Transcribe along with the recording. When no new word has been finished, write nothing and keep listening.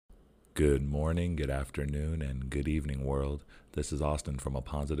Good morning, good afternoon, and good evening, world. This is Austin from A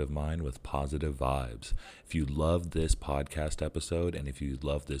Positive Mind with Positive Vibes. If you love this podcast episode and if you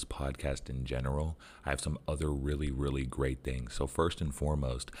love this podcast in general, I have some other really great things. So first and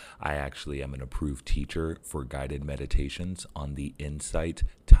foremost, I actually am an approved teacher for guided meditations on the Insight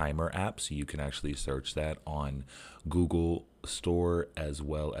Timer app. So you can actually search that on Google Store as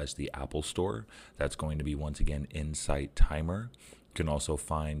well as the Apple Store. That's going to be, once again, Insight Timer. You can also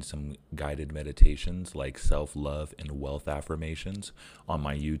find some guided meditations like self-love and wealth affirmations on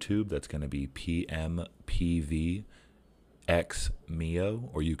my YouTube. That's going to be PMPV X Mio,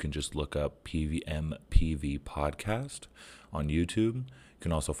 or you can just look up PVMPV Podcast on YouTube. You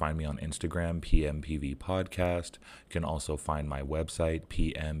can also find me on Instagram, PMPV Podcast. You can also find my website,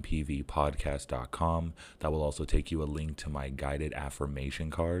 pmpvpodcast.com. That will also take you a link to my guided affirmation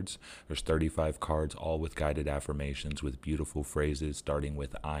cards. There's 35 cards, all with guided affirmations with beautiful phrases, starting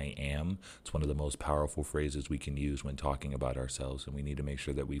with I am. It's one of the most powerful phrases we can use when talking about ourselves, and we need to make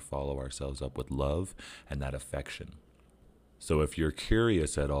sure that we follow ourselves up with love and that affection. So if you're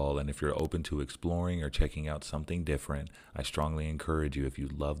curious at all, and if you're open to exploring or checking out something different, I strongly encourage you, if you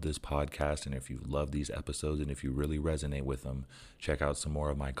love this podcast and if you love these episodes and if you really resonate with them, check out some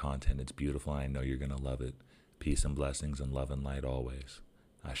more of my content. It's beautiful, and I know you're going to love it. Peace and blessings and love and light always.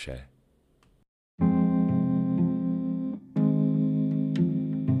 Ashe.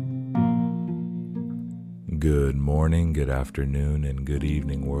 Good morning, good afternoon, and good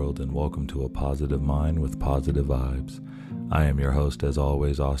evening, world, and welcome to A Positive Mind with Positive Vibes. I am your host, as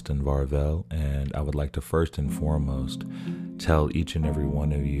always, Austin Varvel, and I would like to first and foremost tell each and every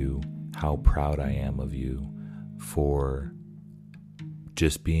one of you how proud I am of you for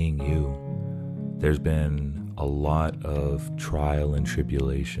just being you. There's been a lot of trial and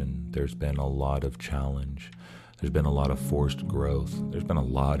tribulation. There's been a lot of challenge. There's been a lot of forced growth. There's been a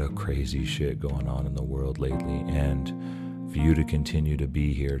lot of crazy shit going on in the world lately, and for you to continue to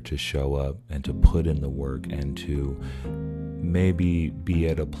be here, to show up and to put in the work and to maybe be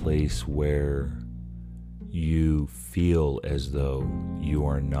at a place where you feel as though you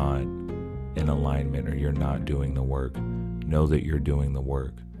are not in alignment or you're not doing the work, know that you're doing the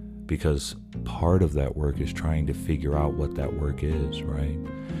work, because part of that work is trying to figure out what that work is, right?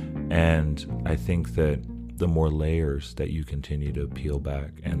 And I think that the more layers that you continue to peel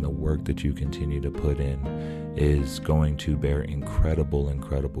back and the work that you continue to put in is going to bear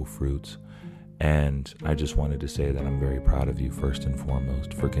incredible fruits. And I just wanted to say that I'm very proud of you, first and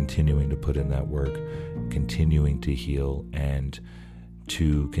foremost, for continuing to put in that work, continuing to heal, and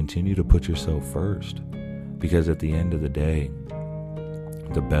to continue to put yourself first. Because at the end of the day,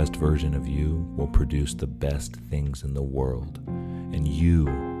 the best version of you will produce the best things in the world. And you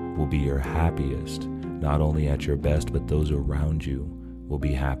will be your happiest, not only at your best, but those around you will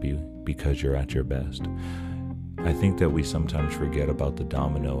be happy because you're at your best. I think that we sometimes forget about the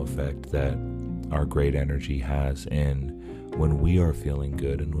domino effect that our great energy has in when we are feeling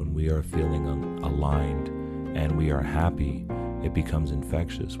good and when we are feeling aligned and we are happy, it becomes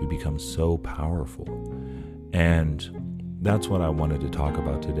infectious. We become so powerful. And that's what I wanted to talk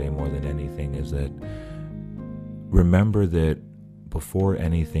about today more than anything, is that remember that before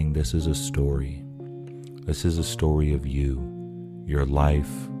anything, this is a story. This is a story of you, your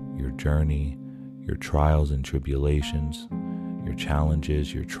life, your journey, your trials and tribulations, your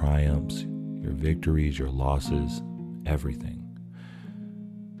challenges, your triumphs, your victories, your losses, everything.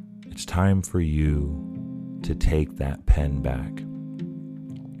 It's time for you to take that pen back.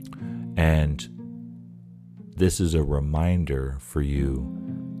 And this is a reminder for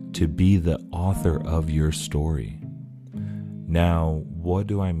you to be the author of your story. Now, what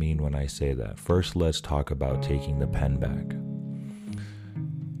do I mean when I say that? First, let's talk about taking the pen back.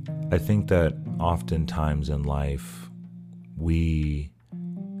 I think that oftentimes in life, we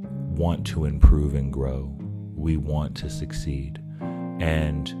want to improve and grow. We want to succeed.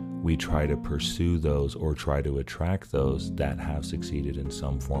 And we try to pursue those or try to attract those that have succeeded in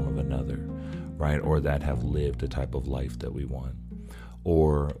some form of another, right? Or that have lived a type of life that we want.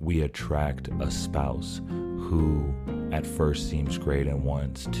 Or we attract a spouse who at first seems great and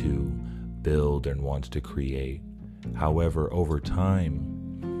wants to build and wants to create. However, over time,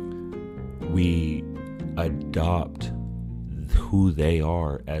 we adopt who they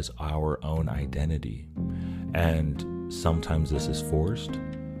are as our own identity. And sometimes this is forced.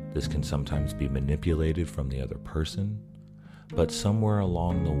 This can sometimes be manipulated from the other person. But somewhere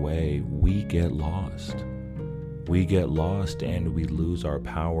along the way, we get lost. We get lost and we lose our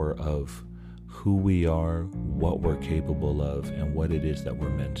power of who we are, what we're capable of, and what it is that we're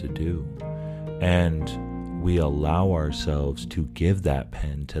meant to do. And we allow ourselves to give that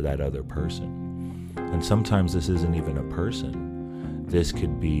pen to that other person. And sometimes this isn't even a person. This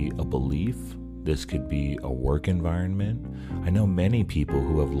could be a belief. This could be a work environment. I know many people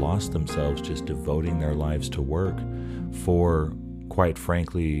who have lost themselves just devoting their lives to work for, quite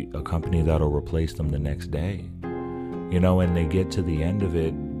frankly, a company that'll replace them the next day. And they get to the end of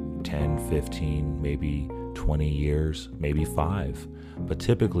it 10, 15, maybe 20 years, maybe 5. But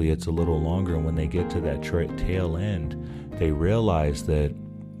typically it's a little longer. And when they get to that tail end, they realize that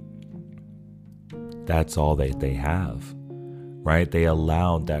that's all that they have, right? They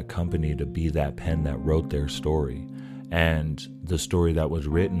allowed that company to be that pen that wrote their story. And the story that was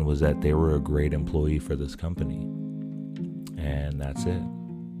written was that they were a great employee for this company. And that's it.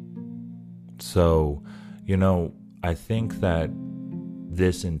 So, I think that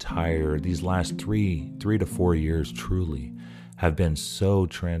these last three to 4 years truly have been so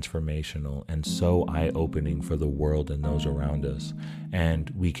transformational and so eye-opening for the world and those around us.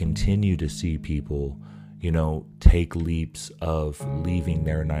 And we continue to see people, take leaps of leaving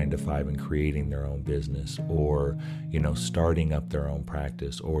their 9-to-5 and creating their own business, or, starting up their own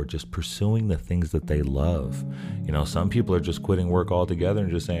practice, or just pursuing the things that they love. Some people are just quitting work altogether and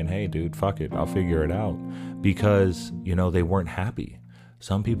just saying, hey, dude, fuck it, I'll figure it out, because, they weren't happy.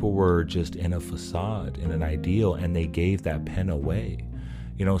 Some people were just in a facade, in an ideal, and they gave that pen away.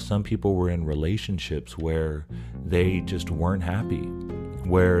 Some people were in relationships where they just weren't happy,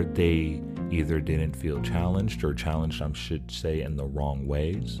 where they either didn't feel challenged, or challenged, I should say, in the wrong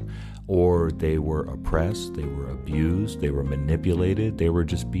ways, or they were oppressed, they were abused, they were manipulated, they were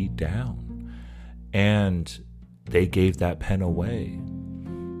just beat down. And they gave that pen away.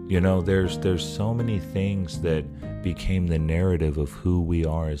 There's so many things that became the narrative of who we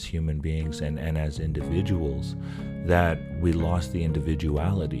are as human beings and as individuals, that we lost the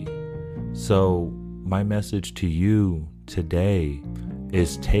individuality. So my message to you today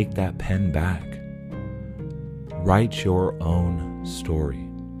is take that pen back. Write your own story.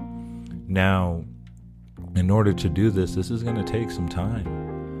 Now, in order to do this is going to take some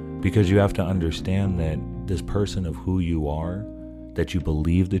time, because you have to understand that this person of who you are, that you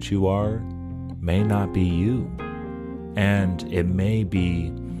believe that you are, may not be you. And it may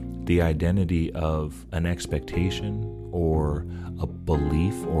be the identity of an expectation or a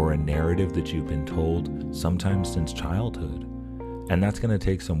belief or a narrative that you've been told, sometimes since childhood. And that's going to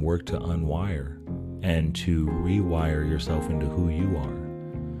take some work to unwire and to rewire yourself into who you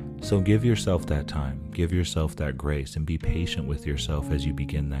are. So give yourself that time, give yourself that grace, and be patient with yourself as you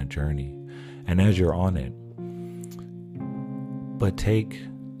begin that journey and as you're on it. But take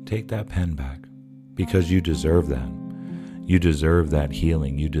that pen back, because you deserve that. You deserve that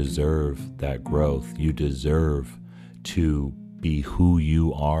healing. You deserve that growth. You deserve to be who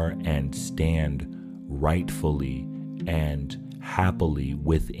you are and stand rightfully and happily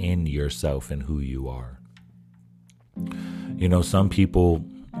within yourself and who you are. Some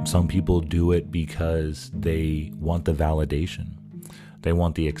people do it because they want the validation. They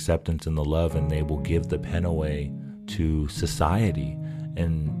want the acceptance and the love, and they will give the pen away to society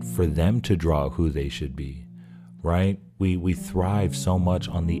and for them to draw who they should be, right? We thrive so much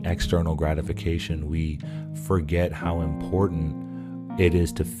on the external gratification. We forget how important it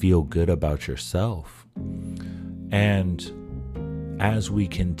is to feel good about yourself. And as we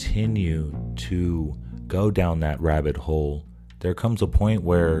continue to go down that rabbit hole, there comes a point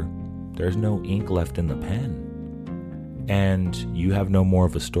where there's no ink left in the pen, and you have no more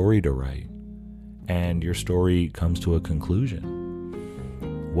of a story to write, and your story comes to a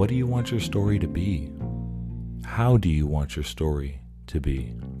conclusion. What do you want your story to be? How do you want your story to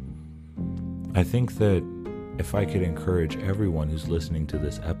be? I think that if I could encourage everyone who's listening to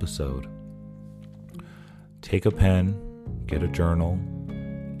this episode, take a pen, get a journal,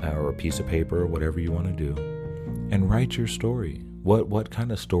 or a piece of paper, whatever you want to do, and write your story. What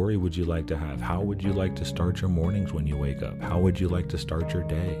kind of story would you like to have? How would you like to start your mornings when you wake up? How would you like to start your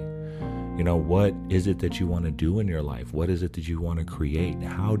day? What is it that you want to do in your life? What is it that you want to create?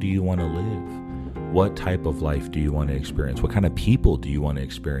 How do you want to live? What type of life do you want to experience? What kind of people do you want to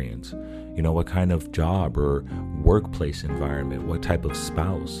experience? What kind of job or workplace environment? What type of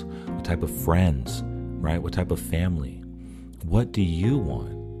spouse? What type of friends, right? What type of family? What do you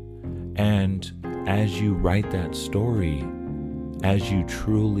want? And as you write that story, as you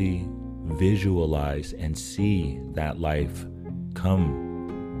truly visualize and see that life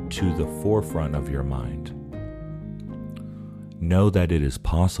come to the forefront of your mind, know that it is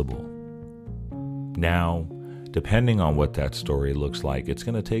possible. Now, depending on what that story looks like, it's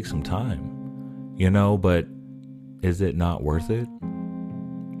going to take some time, but is it not worth it?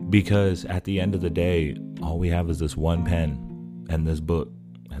 Because at the end of the day, all we have is this one pen and this book.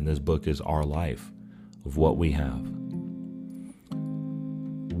 And this book is our life of what we have.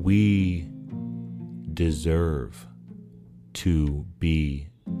 We deserve to be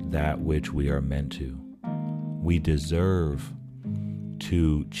that which we are meant to. We deserve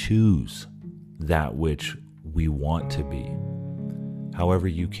to choose that which we want to be. However,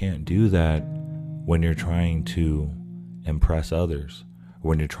 you can't do that when you're trying to impress others,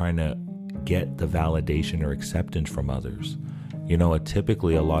 when you're trying to get the validation or acceptance from others.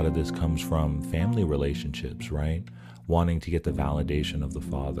 Typically a lot of this comes from family relationships, right? Wanting to get the validation of the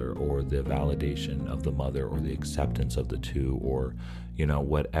father or the validation of the mother or the acceptance of the two or,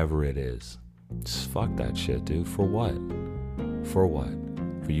 whatever it is. Just fuck that shit, dude. For what? For what?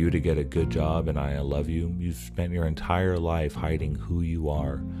 For you to get a good job and I love you? You've spent your entire life hiding who you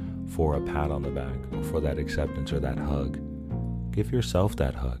are for a pat on the back or for that acceptance or that hug. Give yourself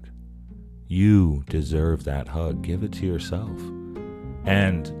that hug. You deserve that hug. Give it to yourself.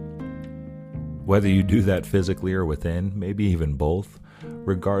 And whether you do that physically or within, maybe even both,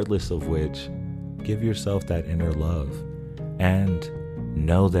 regardless of which, give yourself that inner love and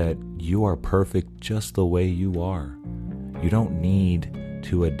know that you are perfect just the way you are. You don't need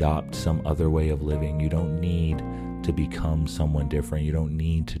to adopt some other way of living. You don't need to become someone different. You don't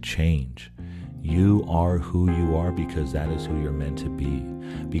need to change. You are who you are because that is who you're meant to be.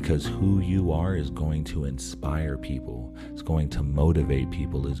 Because who you are is going to inspire people. It's going to motivate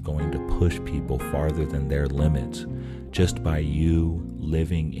people. It's going to push people farther than their limits just by you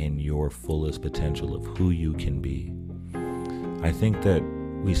living in your fullest potential of who you can be. I think that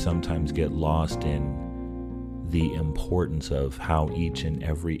we sometimes get lost in the importance of how each and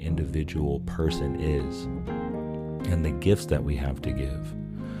every individual person is and the gifts that we have to give.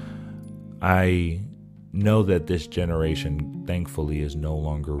 I know that this generation, thankfully, is no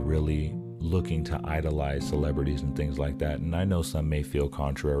longer really looking to idolize celebrities and things like that. And I know some may feel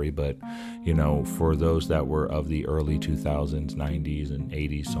contrary, but, for those that were of the early 2000s, 90s, and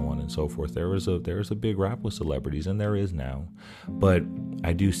 80s, so on and so forth, there was a big rap with celebrities, and there is now. But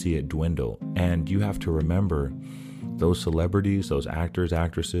I do see it dwindle. And you have to remember, those celebrities, those actors,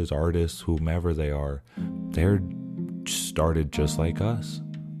 actresses, artists, whomever they are, they're started just like us.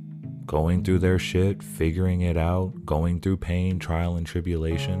 Going through their shit, figuring it out, going through pain, trial, and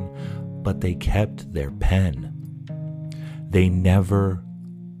tribulation, but they kept their pen. They never,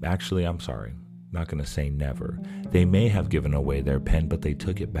 actually, I'm sorry, not going to say never. They may have given away their pen, but they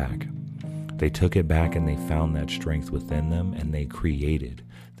took it back. They took it back and they found that strength within them and they created.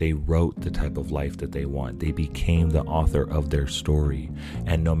 They wrote the type of life that they want. They became the author of their story.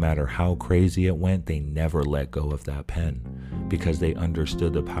 And no matter how crazy it went, they never let go of that pen because they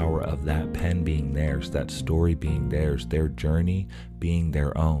understood the power of that pen being theirs, that story being theirs, their journey being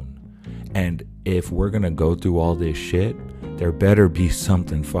their own. And if we're going to go through all this shit, there better be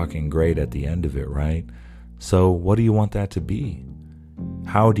something fucking great at the end of it, right? So what do you want that to be?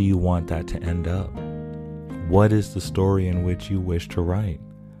 How do you want that to end up? What is the story in which you wish to write?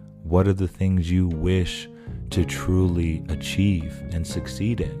 What are the things you wish to truly achieve and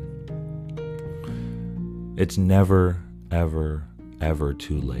succeed in? It's never, ever, ever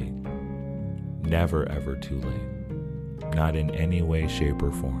too late. Never, ever too late. Not in any way, shape,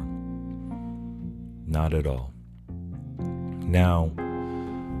 or form. Not at all. Now,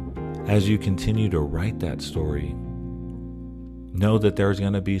 as you continue to write that story, know that there's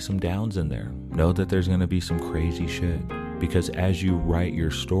going to be some downs in there. Know that there's going to be some crazy shit. Because as you write your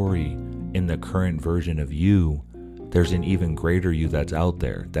story in the current version of you, there's an even greater you that's out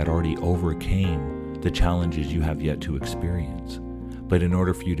there that already overcame the challenges you have yet to experience. But in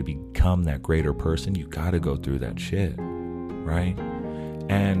order for you to become that greater person, you got to go through that shit, right?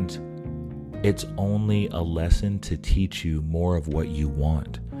 And it's only a lesson to teach you more of what you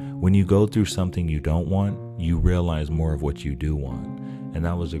want. When you go through something you don't want, you realize more of what you do want. And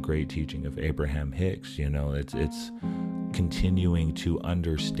that was a great teaching of Abraham Hicks. It's continuing to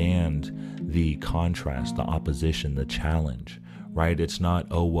understand the contrast, the opposition, the challenge, right? It's not,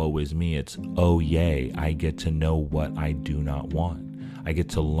 oh, woe is me. It's, oh, yay, I get to know what I do not want. I get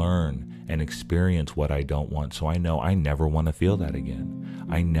to learn and experience what I don't want. So I know I never want to feel that again.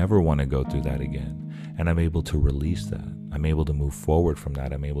 I never want to go through that again. And I'm able to release that. I'm able to move forward from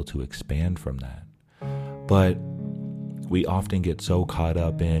that. I'm able to expand from that. But we often get so caught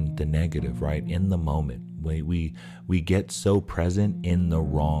up in the negative, right? In the moment. We get so present in the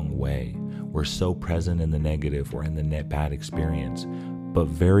wrong way. We're so present in the negative or in the bad experience. But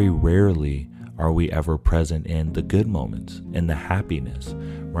very rarely are we ever present in the good moments, in the happiness,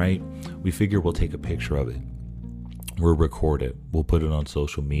 right? We figure we'll take a picture of it. We'll record it. We'll put it on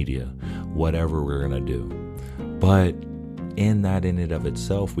social media, whatever we're going to do. But in and of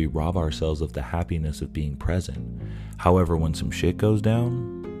itself, we rob ourselves of the happiness of being present. However, when some shit goes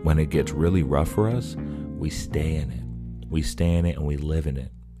down, when it gets really rough for us, we stay in it. We stay in it and we live in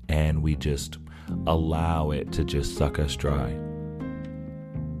it. And we just allow it to just suck us dry.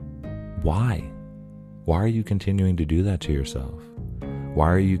 Why? Why are you continuing to do that to yourself?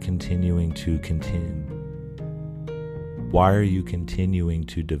 Why are you continuing to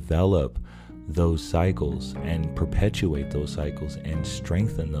develop those cycles and perpetuate those cycles and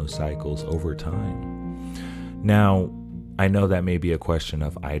strengthen those cycles over time? Now, I know that may be a question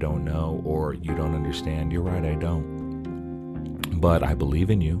of I don't know or you don't understand. You're right, I don't. But I believe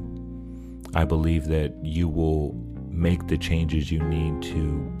in you. I believe that you will make the changes you need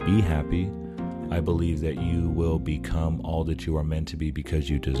to be happy. I believe that you will become all that you are meant to be because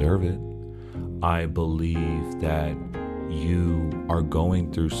you deserve it. I believe that you are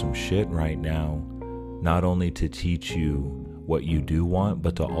going through some shit right now, not only to teach you what you do want,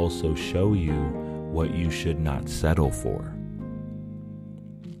 but to also show you what you should not settle for.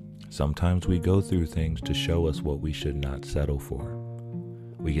 Sometimes we go through things to show us what we should not settle for.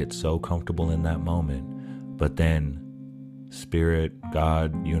 We get so comfortable in that moment, but then spirit,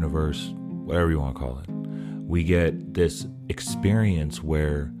 God, universe, whatever you want to call it, we get this experience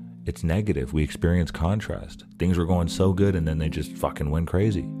where it's negative. We experience contrast. Things were going so good and then they just fucking went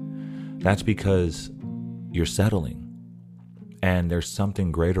crazy. That's because you're settling and there's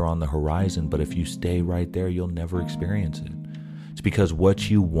something greater on the horizon, but if you stay right there, you'll never experience it. It's because what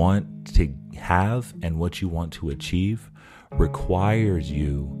you want to have and what you want to achieve requires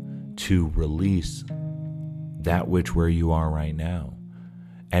you to release that which where you are right now.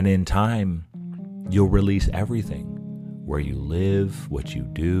 And in time, you'll release everything. Where you live, what you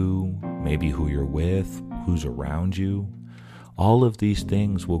do, maybe who you're with, who's around you. All of these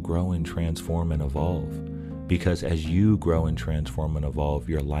things will grow and transform and evolve. Because as you grow and transform and evolve,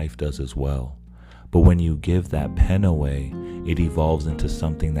 your life does as well. But when you give that pen away, it evolves into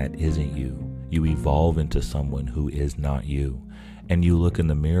something that isn't you. You evolve into someone who is not you. And you look in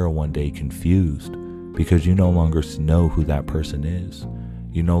the mirror one day confused because you no longer know who that person is.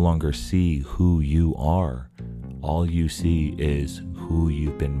 You no longer see who you are. All you see is who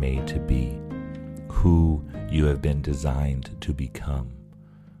you've been made to be, who you have been designed to become,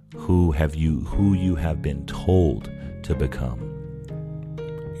 who you have been told to become.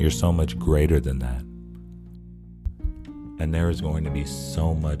 You're so much greater than that. And there is going to be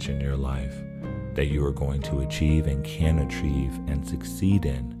so much in your life that you are going to achieve and can achieve and succeed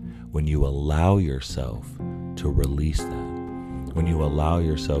in when you allow yourself to release that, when you allow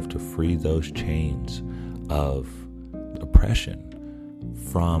yourself to free those chains of oppression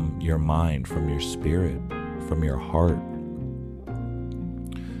from your mind, from your spirit, from your heart.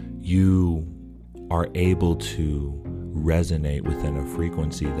 You are able to resonate within a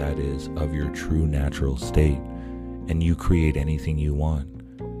frequency that is of your true natural state, and you create anything you want.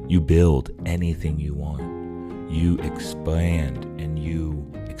 You build anything you want. You expand and you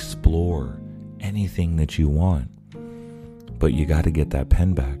explore anything that you want. But you got to get that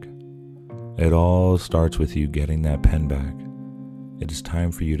pen back. It all starts with you getting that pen back. It is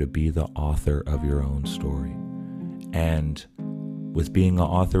time for you to be the author of your own story. And with being an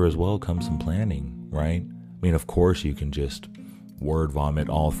author as well comes some planning, right? I mean, of course, you can just word vomit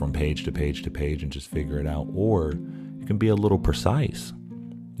all from page to page to page and just figure it out. Or you can be a little precise.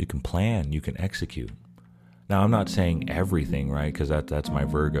 You can plan, you can execute. Now, I'm not saying everything, right? Because that's my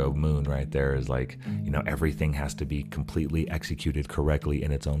Virgo moon right there is like, everything has to be completely executed correctly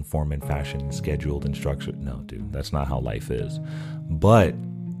in its own form and fashion, scheduled and structured. No, dude, that's not how life is. But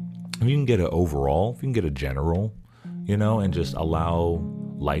if you can get an overall, if you can get a general, and just allow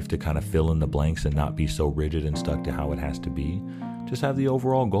life to kind of fill in the blanks and not be so rigid and stuck to how it has to be, just have the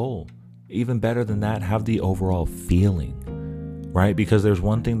overall goal. Even better than that, have the overall feeling. Right? Because there's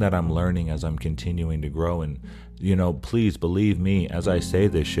one thing that I'm learning as I'm continuing to grow. And, please believe me, as I say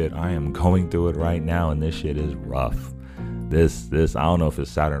this shit, I am going through it right now. And this shit is rough. This, I don't know if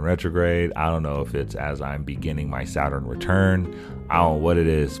it's Saturn retrograde. I don't know if it's as I'm beginning my Saturn return. I don't know what it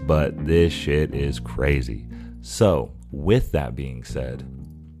is, but this shit is crazy. So with that being said,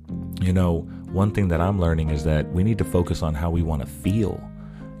 one thing that I'm learning is that we need to focus on how we want to feel.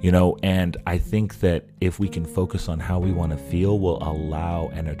 And I think that if we can focus on how we want to feel, we'll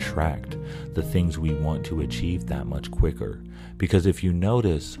allow and attract the things we want to achieve that much quicker. Because if you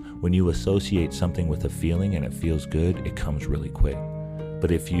notice, when you associate something with a feeling and it feels good, it comes really quick.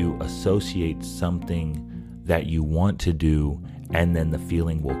 But if you associate something that you want to do and then the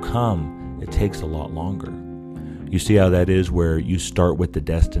feeling will come, it takes a lot longer. You see how that is, where you start with the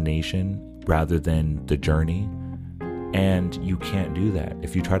destination rather than the journey? And you can't do that.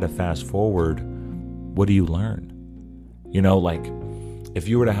 If you try to fast forward, what do you learn? Like if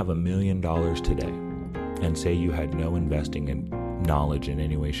you were to have $1 million today and say you had no investing in knowledge in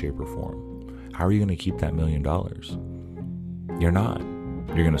any way, shape, or form, how are you going to keep that $1 million? You're not.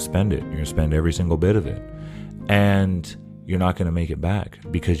 You're going to spend it. You're going to spend every single bit of it. And you're not going to make it back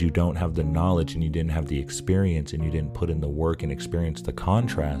because you don't have the knowledge and you didn't have the experience and you didn't put in the work and experience the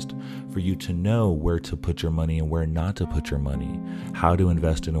contrast for you to know where to put your money and where not to put your money, how to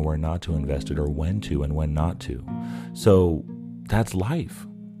invest it and where not to invest it, or when to and when not to. So that's life.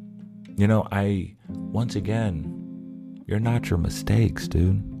 Once again, you're not your mistakes,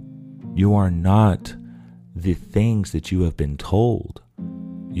 dude. You are not the things that you have been told.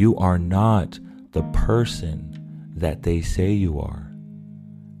 You are not the person that they say you are.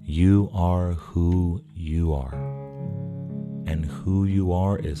 You are who you are. And who you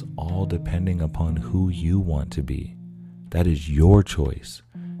are is all depending upon who you want to be. That is your choice.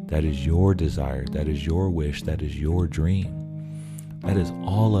 That is your desire. That is your wish. That is your dream. That is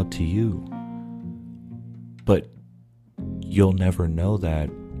all up to you. But you'll never know that,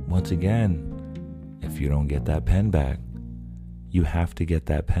 once again, if you don't get that pen back. You have to get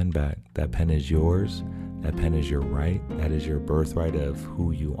that pen back. That pen is yours. That pen is your right. That is your birthright of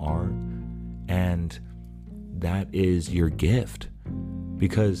who you are. And that is your gift.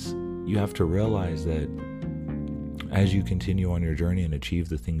 Because you have to realize that as you continue on your journey and achieve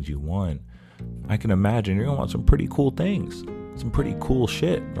the things you want, I can imagine you're going to want some pretty cool things. Some pretty cool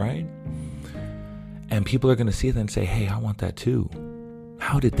shit, right? And people are going to see that and say, hey, I want that too.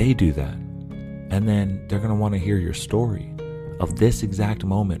 How did they do that? And then they're going to want to hear your story of this exact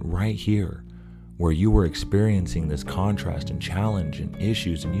moment right here, where you were experiencing this contrast and challenge and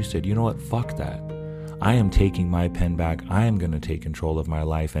issues, and you said, you know what, fuck that. I am taking my pen back. I am going to take control of my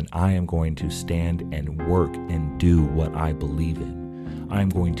life, and I am going to stand and work and do what I believe in. I'm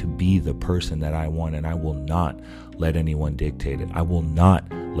going to be the person that I want, and I will not let anyone dictate it. I will not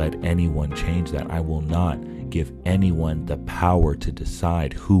let anyone change that. I will not give anyone the power to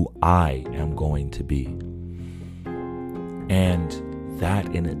decide who I am going to be. And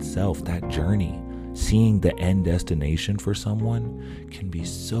that in itself, that journey, seeing the end destination for someone can be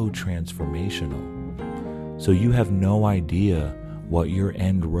so transformational. So you have no idea what your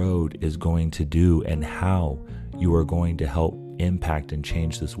end road is going to do and how you are going to help impact and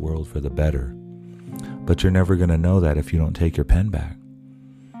change this world for the better. But you're never going to know that if you don't take your pen back.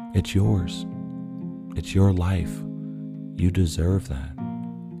 It's yours. It's your life. You deserve that.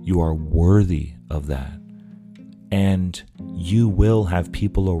 You are worthy of that. And you will have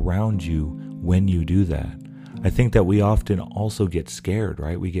people around you when you do that. I think that we often also get scared,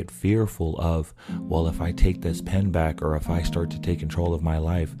 right? We get fearful of, well, if I take this pen back or if I start to take control of my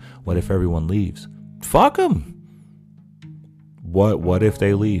life, what if everyone leaves? Fuck them. What if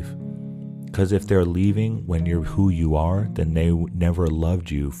they leave? Because if they're leaving when you're who you are, then they never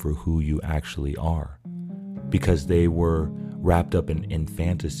loved you for who you actually are. Because they were wrapped up in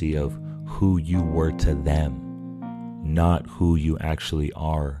fantasy of who you were to them, not who you actually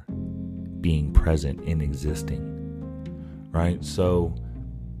are being present in existing, right? So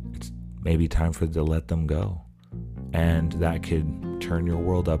it's maybe time for to let them go, and that could turn your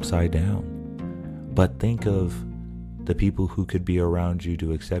world upside down. But think of the people who could be around you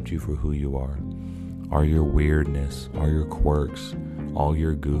to accept you for who you are. All your weirdness, all your quirks, all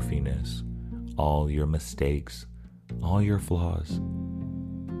your goofiness, all your mistakes, all your flaws.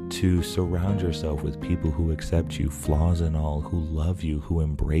 To surround yourself with people who accept you, flaws and all, who love you, who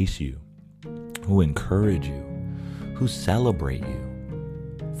embrace you, who encourage you, who celebrate you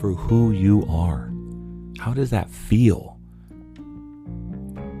for who you are. How does that feel?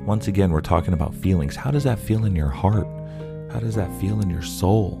 Once again, we're talking about feelings. How does that feel in your heart? How does that feel in your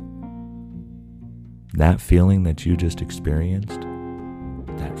soul? That feeling that you just experienced,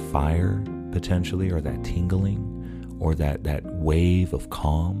 that fire potentially, or that tingling, or that wave of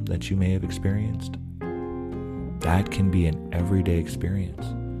calm that you may have experienced, that can be an everyday experience.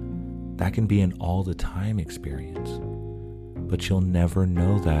 That can be an all the time experience. But you'll never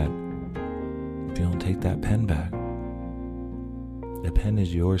know that if you don't take that pen back. The pen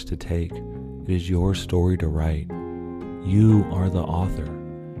is yours to take. It is your story to write. You are the author.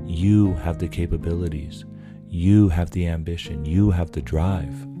 You have the capabilities. You have the ambition. You have the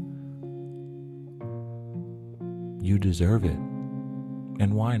drive. You deserve it.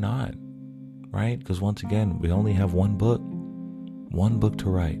 And why not? Right? Because once again, we only have one book to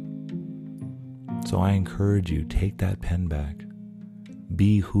write. So I encourage you, take that pen back.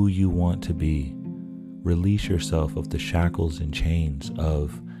 Be who you want to be. Release yourself of the shackles and chains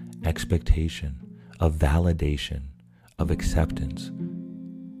of expectation, of validation, of acceptance.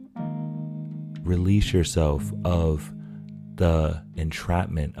 Release yourself of the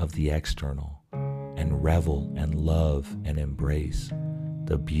entrapment of the external and revel and love and embrace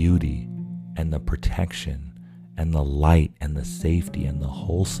the beauty and the protection and the light and the safety and the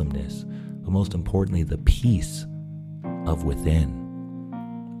wholesomeness, but most importantly, the peace of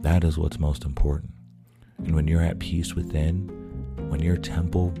within. That is what's most important. And when you're at peace within, when your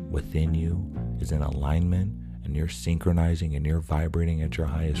temple within you is in alignment and you're synchronizing and you're vibrating at your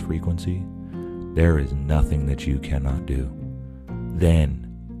highest frequency, there is nothing that you cannot do.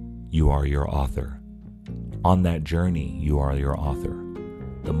 Then you are your author. On that journey, you are your author.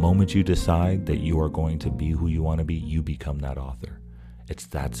 The moment you decide that you are going to be who you want to be, you become that author. It's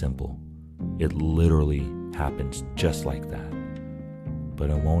that simple. It literally happens just like that. But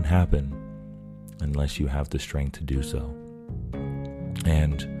it won't happen unless you have the strength to do so.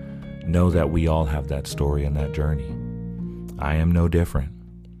 And know that we all have that story and that journey. I am no different.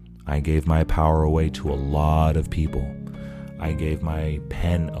 I gave my power away to a lot of people. I gave my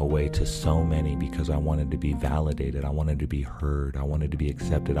pen away to so many because I wanted to be validated. I wanted to be heard. I wanted to be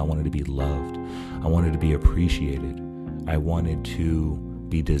accepted. I wanted to be loved. I wanted to be appreciated. I wanted to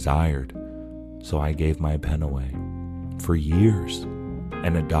be desired. So I gave my pen away for years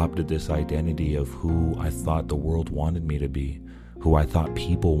and adopted this identity of who I thought the world wanted me to be, who I thought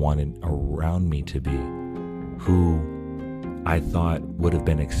people wanted around me to be, who I thought would have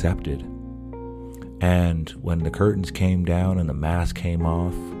been accepted. And when the curtains came down and the mask came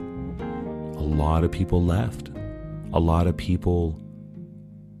off, a lot of people left. A lot of people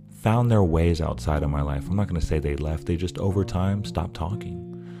found their ways outside of my life. I'm not going to say they left. They just over time stopped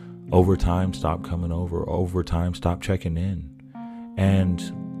talking. Over time stopped coming over. Over time stopped checking in. And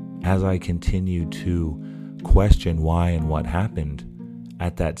as I continued to question why and what happened,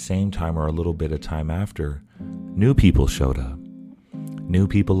 at that same time or a little bit of time after, new people showed up. New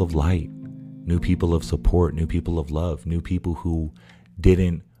people of light. New people of support, new people of love, new people who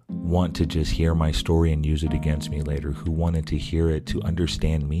didn't want to just hear my story and use it against me later, who wanted to hear it to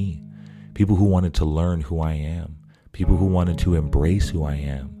understand me, people who wanted to learn who I am, people who wanted to embrace who I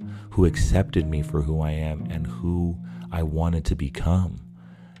am, who accepted me for who I am and who I wanted to become.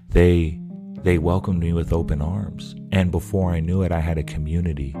 They welcomed me with open arms. And before I knew it, I had a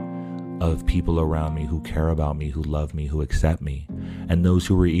community of people around me who care about me, who love me, who accept me. And those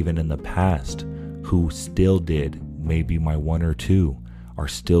who were even in the past, who still did, maybe my one or two, are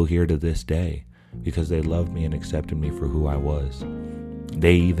still here to this day because they loved me and accepted me for who I was.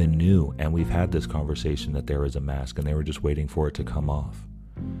 They even knew, and we've had this conversation, that there is a mask and they were just waiting for it to come off.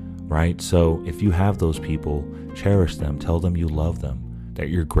 Right? So if you have those people, cherish them, tell them you love them, that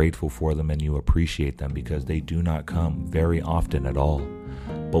you're grateful for them and you appreciate them, because they do not come very often at all.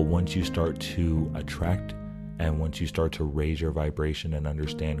 But once you start to attract and once you start to raise your vibration and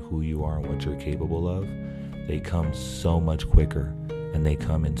understand who you are and what you're capable of, they come so much quicker and they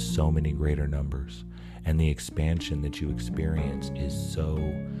come in so many greater numbers. And the expansion that you experience is so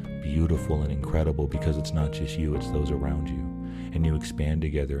beautiful and incredible because it's not just you, it's those around you. And you expand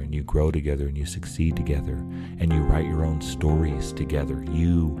together and you grow together and you succeed together and you write your own stories together.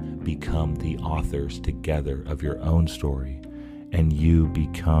 You become the authors together of your own story. And you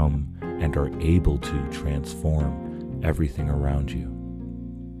become and are able to transform everything around you.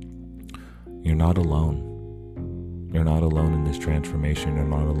 You're not alone. You're not alone in this transformation. You're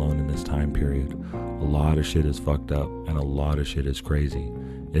not alone in this time period. A lot of shit is fucked up and a lot of shit is crazy.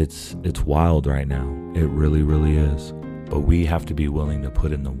 It's wild right now. It really, really is. But we have to be willing to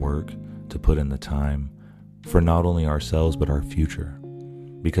put in the work, to put in the time for not only ourselves, but our future.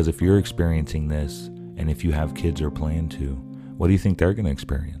 Because if you're experiencing this and if you have kids or plan to, what do you think they're going to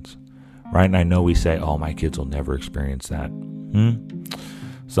experience? Right? And I know we say, oh, my kids will never experience that.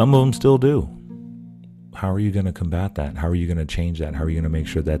 Some of them still do. How are you going to combat that? How are you going to change that? How are you going to make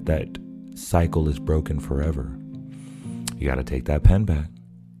sure that that cycle is broken forever? You got to take that pen back.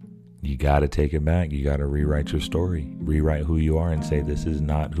 You got to take it back. You got to rewrite your story, rewrite who you are and say, this is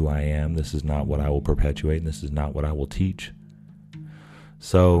not who I am. This is not what I will perpetuate. And this is not what I will teach.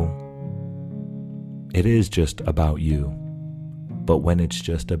 So it is just about you. But when it's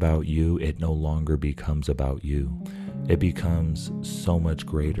just about you, it no longer becomes about you. It becomes so much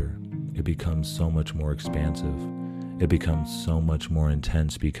greater. It becomes so much more expansive. It becomes so much more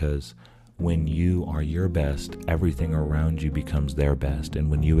intense because when you are your best, everything around you becomes their best. And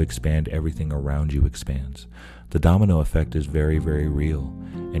when you expand, everything around you expands. The domino effect is very, very real.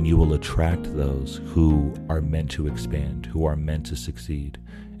 And you will attract those who are meant to expand, who are meant to succeed,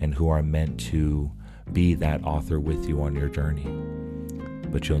 and who are meant to be that author with you on your journey.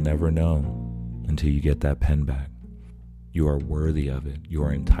 But you'll never know until you get that pen back. You are worthy of it. You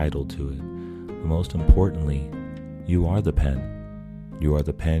are entitled to it. But most importantly, you are the pen. You are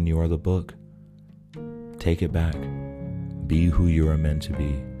the pen. You are the book. Take it back. Be who you are meant to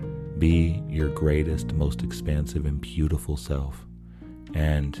be. Be your greatest, most expansive and beautiful self,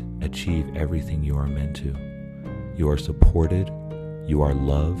 and achieve everything you are meant to. You are supported. You are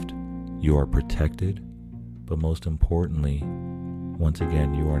loved. You are protected. But most importantly, once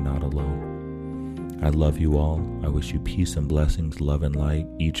again, you are not alone. I love you all. I wish you peace and blessings, love and light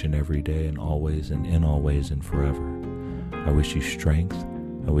each and every day and always and in all ways and forever. I wish you strength.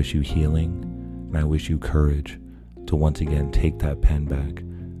 I wish you healing. And I wish you courage to once again take that pen back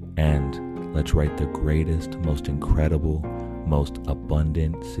and let's write the greatest, most incredible, most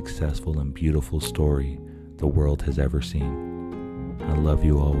abundant, successful, and beautiful story the world has ever seen. I love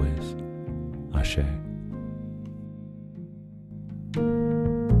you always. Ashe.